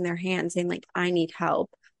raising their hand saying, like, I need help.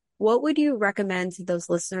 What would you recommend to those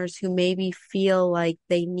listeners who maybe feel like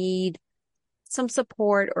they need some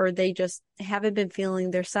support or they just haven't been feeling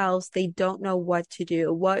themselves? They don't know what to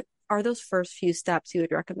do. What are those first few steps you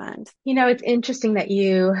would recommend? It's interesting that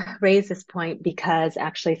you raise this point because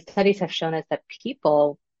actually studies have shown us that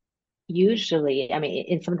people usually, I mean,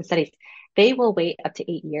 in some of the studies, they will wait up to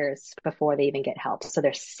 8 years before they even get help. So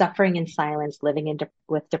they're suffering in silence, living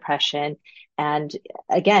with depression. And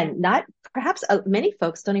again, not perhaps many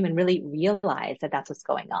folks don't even really realize that that's what's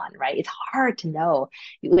going on, right? It's hard to know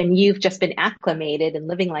when you've just been acclimated and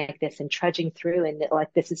living like this and trudging through and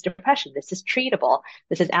like, this is depression. This is treatable.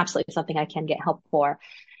 This is absolutely something I can get help for.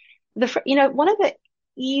 One of the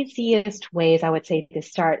easiest ways I would say to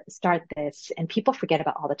start this, and people forget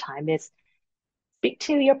about all the time, is speak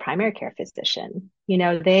to your primary care physician.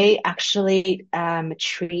 They actually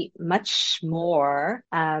treat much more,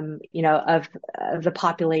 of the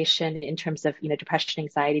population in terms of, depression,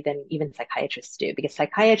 anxiety than even psychiatrists do. Because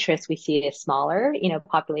psychiatrists, we see a smaller,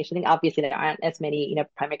 population. And obviously, there aren't as many,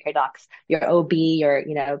 primary care docs. Your OB,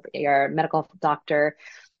 your medical doctor.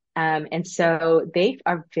 And so they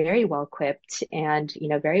are very well equipped and,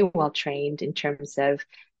 very well trained in terms of,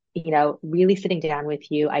 really sitting down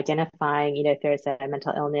with you, identifying, if there's a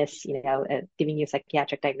mental illness, giving you a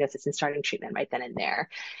psychiatric diagnosis and starting treatment right then and there.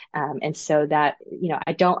 And so that,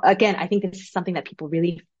 I think this is something that people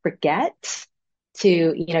really forget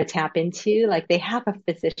to, tap into. Like they have a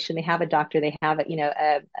physician, they have a doctor, they have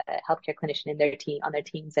a healthcare clinician in their team, on their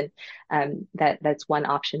teams. And that's one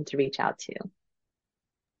option to reach out to.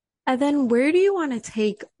 And then where do you want to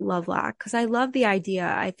take LuvLuk? Because I love the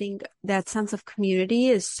idea. I think that sense of community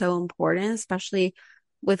is so important, especially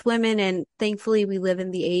with women. And thankfully, we live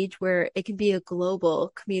in the age where it can be a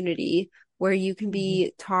global community where you can Mhm.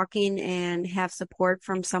 be talking and have support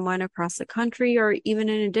from someone across the country or even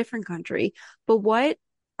in a different country. But what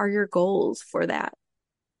are your goals for that?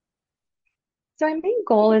 So our main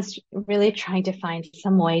goal is really trying to find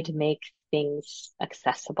some way to make things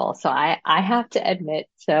accessible. So I have to admit,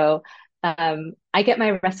 I get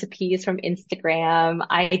my recipes from Instagram.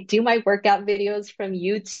 I do my workout videos from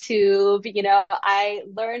YouTube. I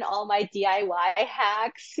learn all my DIY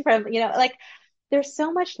hacks from, like there's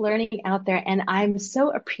so much learning out there, and I'm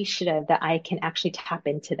so appreciative that I can actually tap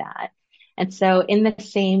into that. And so in the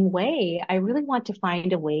same way, I really want to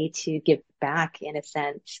find a way to give back in a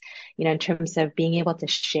sense, in terms of being able to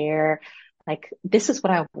share like this is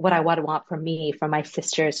what I would want for me, for my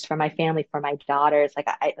sisters, for my family, for my daughters. Like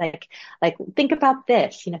I think about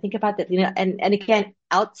this, think about this, and again,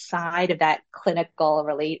 outside of that clinical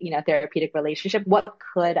therapeutic relationship, what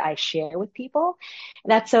could I share with people?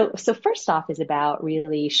 And that's so first off is about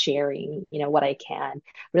really sharing, what I can,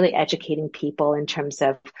 really educating people in terms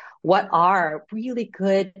of what are really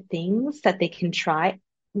good things that they can try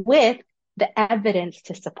with the evidence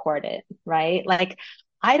to support it, right? Like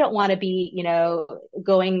I don't want to be,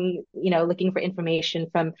 going, looking for information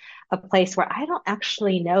from a place where I don't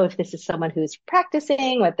actually know if this is someone who's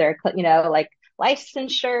practicing, what their, like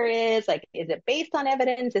licensure is, like, is it based on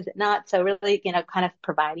evidence? Is it not? So really, kind of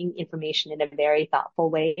providing information in a very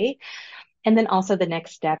thoughtful way. And then also the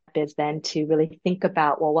next step is then to really think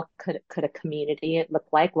about, well, what could a community look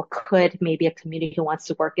like? What could maybe a community who wants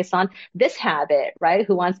to work is on this habit, right?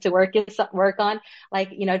 Who wants to work on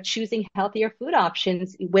like, choosing healthier food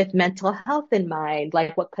options with mental health in mind?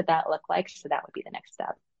 Like, what could that look like? So that would be the next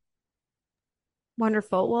step.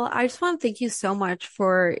 Wonderful. Well, I just want to thank you so much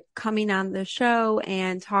for coming on the show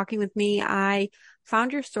and talking with me. I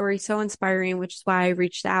found your story so inspiring, which is why I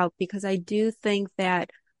reached out, because I do think that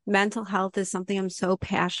mental health is something I'm so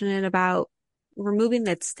passionate about, removing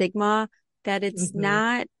that stigma, that it's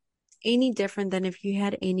not any different than if you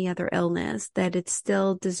had any other illness, that it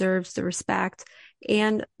still deserves the respect.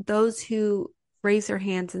 And those who raise their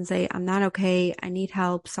hands and say, I'm not okay, I need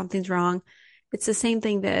help, something's wrong. It's the same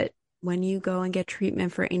thing that when you go and get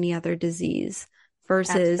treatment for any other disease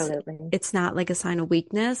versus Absolutely. It's not like a sign of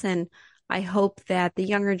weakness. And I hope that the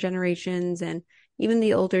younger generations and even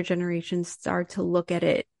the older generations start to look at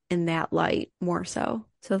it in that light more so.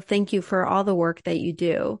 So thank you for all the work that you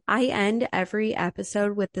do. I end every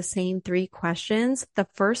episode with the same 3 questions. The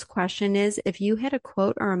first question is, if you had a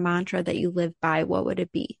quote or a mantra that you live by, what would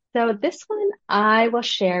it be? So this one I will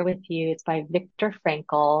share with you. It's by Viktor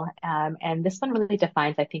Frankl. And this one really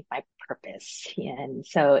defines, I think, my purpose. And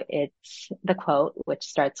so it's the quote, which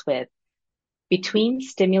starts with, between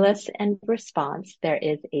stimulus and response, there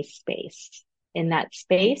is a space. In that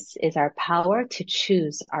space is our power to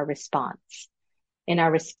choose our response. In our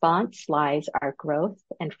response lies our growth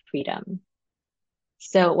and freedom.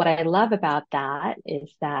 So what I love about that is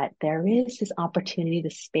that there is this opportunity,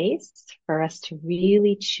 this space for us to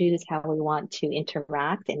really choose how we want to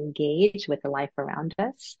interact and engage with the life around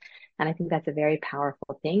us. And I think that's a very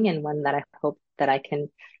powerful thing, and one that I hope that I can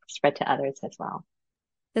spread to others as well.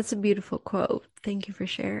 That's a beautiful quote. Thank you for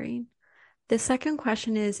sharing. The second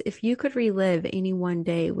question is, if you could relive any one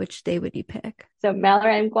day, which day would you pick? So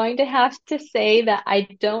Mallory, I'm going to have to say that I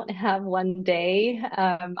don't have one day.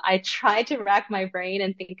 I try to rack my brain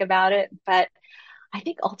and think about it, but I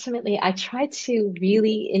think ultimately I try to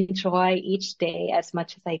really enjoy each day as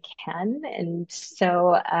much as I can. And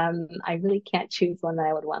so I really can't choose one that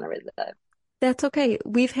I would want to relive. That's okay.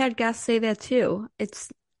 We've had guests say that too.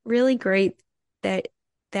 It's really great that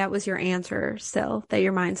that was your answer still, that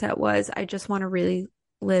your mindset was, I just want to really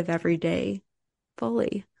live every day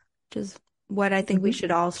fully, which is what I think we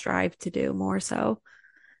should all strive to do more so.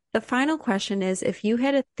 The final question is, if you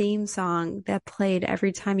had a theme song that played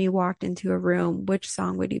every time you walked into a room, which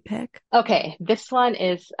song would you pick? Okay, this one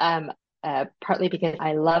is partly because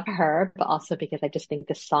I love her, but also because I just think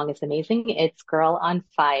this song is amazing. It's Girl on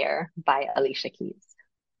Fire by Alicia Keys.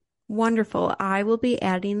 Wonderful. I will be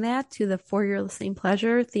adding that to the For Your Listening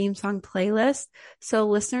Pleasure theme song playlist so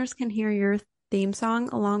listeners can hear your theme song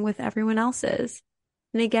along with everyone else's.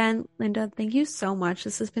 And again, Linda, thank you so much.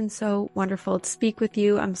 This has been so wonderful to speak with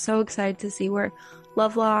you. I'm so excited to see where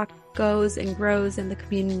LuvLuk goes and grows in the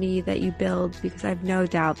community that you build, because I have no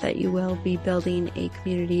doubt that you will be building a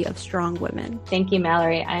community of strong women. Thank you,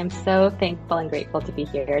 Mallory. I am so thankful and grateful to be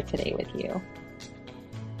here today with you.